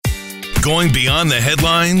Going beyond the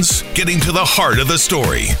headlines, getting to the heart of the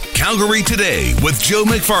story. Calgary Today with Joe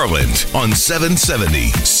McFarland on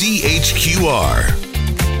 770 CHQR.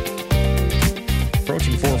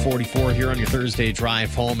 Approaching 4:44 here on your Thursday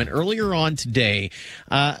drive home. And earlier on today,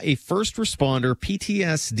 a first responder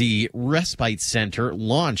PTSD respite center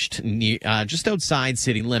launched just outside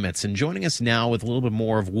city limits. And joining us now with a little bit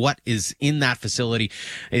more of what is in that facility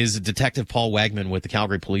is Detective Paul Wagman with the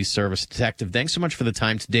Calgary Police Service. Detective, thanks so much for the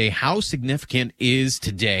time today. How significant is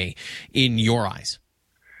today in your eyes?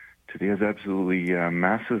 Today is absolutely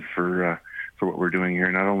massive for what we're doing here,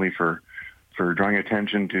 not only for drawing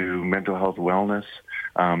attention to mental health wellness,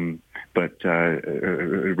 but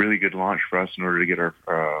a really good launch for us in order to get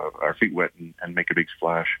our feet wet and make a big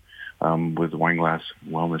splash with the Wine Glass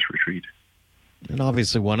Wellness Retreat. And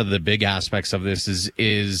obviously one of the big aspects of this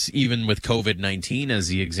is even with COVID-19 as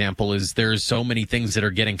the example, is there's so many things that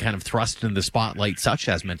are getting kind of thrust into the spotlight, such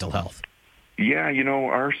as mental health. Yeah,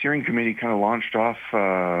 our steering committee kind of launched off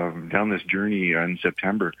down this journey in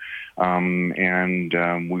September,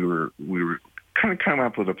 and we were kind of coming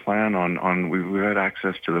up with a plan on we had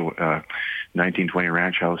access to the 1920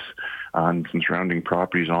 ranch house and some surrounding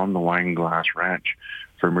properties on the Wine Glass Ranch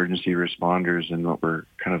for emergency responders, and what we're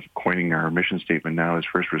kind of coining our mission statement now is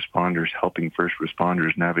first responders helping first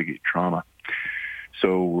responders navigate trauma.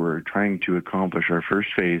 So we're trying to accomplish our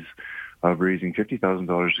first phase of raising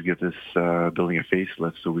 $50,000 to get this building a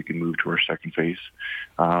facelift so we can move to our second phase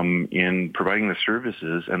in providing the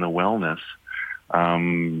services and the wellness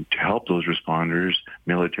to help those responders,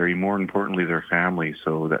 military, more importantly, their families.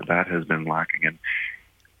 So that has been lacking. And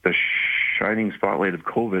the shining spotlight of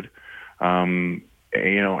COVID,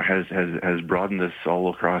 has broadened this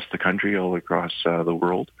all across the country, all across the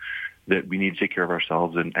world, that we need to take care of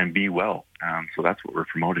ourselves and be well. So that's what we're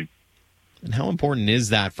promoting. And how important is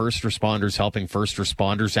that first responders helping first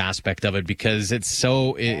responders aspect of it? Because it's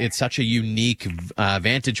such a unique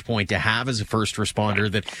vantage point to have as a first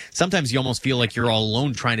responder that sometimes you almost feel like you're all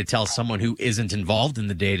alone trying to tell someone who isn't involved in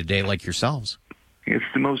the day-to-day like yourselves. It's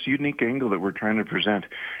the most unique angle that we're trying to present.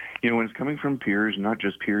 When it's coming from peers, not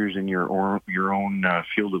just peers in your own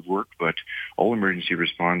field of work, but all emergency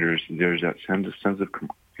responders, there's that sense of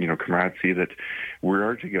camaraderie that we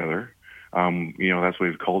are together. That's why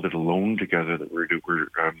we've called it Alone Together, that we're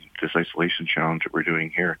this isolation challenge that we're doing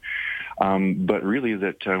here. But really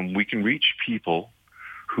that we can reach people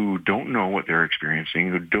who don't know what they're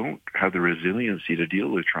experiencing, who don't have the resiliency to deal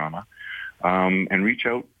with trauma, and reach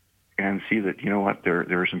out and see that,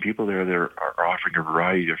 there are some people there that are offering a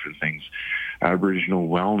variety of different things. Aboriginal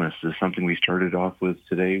wellness is something we started off with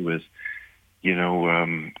today with,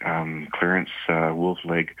 Clarence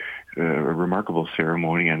Wolfleg, a remarkable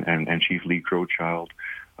ceremony, and Chief Lee Crowchild.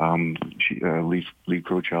 Lee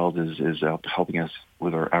Crowchild is helping us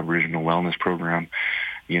with our Aboriginal wellness program.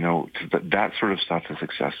 That sort of stuff is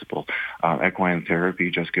accessible. Equine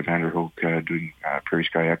therapy, Jessica Vanderhoek doing Prairie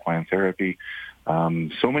Sky Equine Therapy.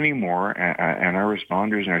 So many more, and our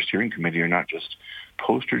responders and our steering committee are not just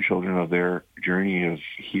poster children of their journey of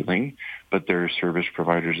healing, but they're service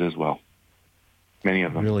providers as well. Many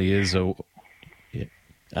of them. It really is I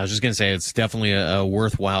was just going to say, it's definitely a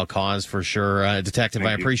worthwhile cause for sure. Detective,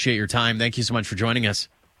 I appreciate your time. Thank you so much for joining us.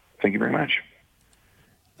 Thank you very much.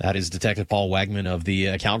 That is Detective Paul Wagman of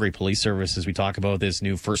the Calgary Police Service as we talk about this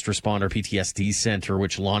new first responder PTSD center,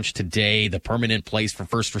 which launched today, the permanent place for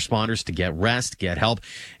first responders to get rest, get help,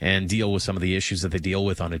 and deal with some of the issues that they deal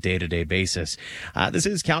with on a day-to-day basis. This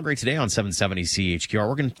is Calgary Today on 770 CHQR.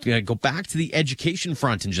 We're going to go back to the education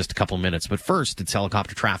front in just a couple minutes, but first, it's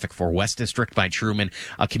helicopter traffic for West District by Truman,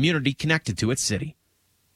 a community connected to its city.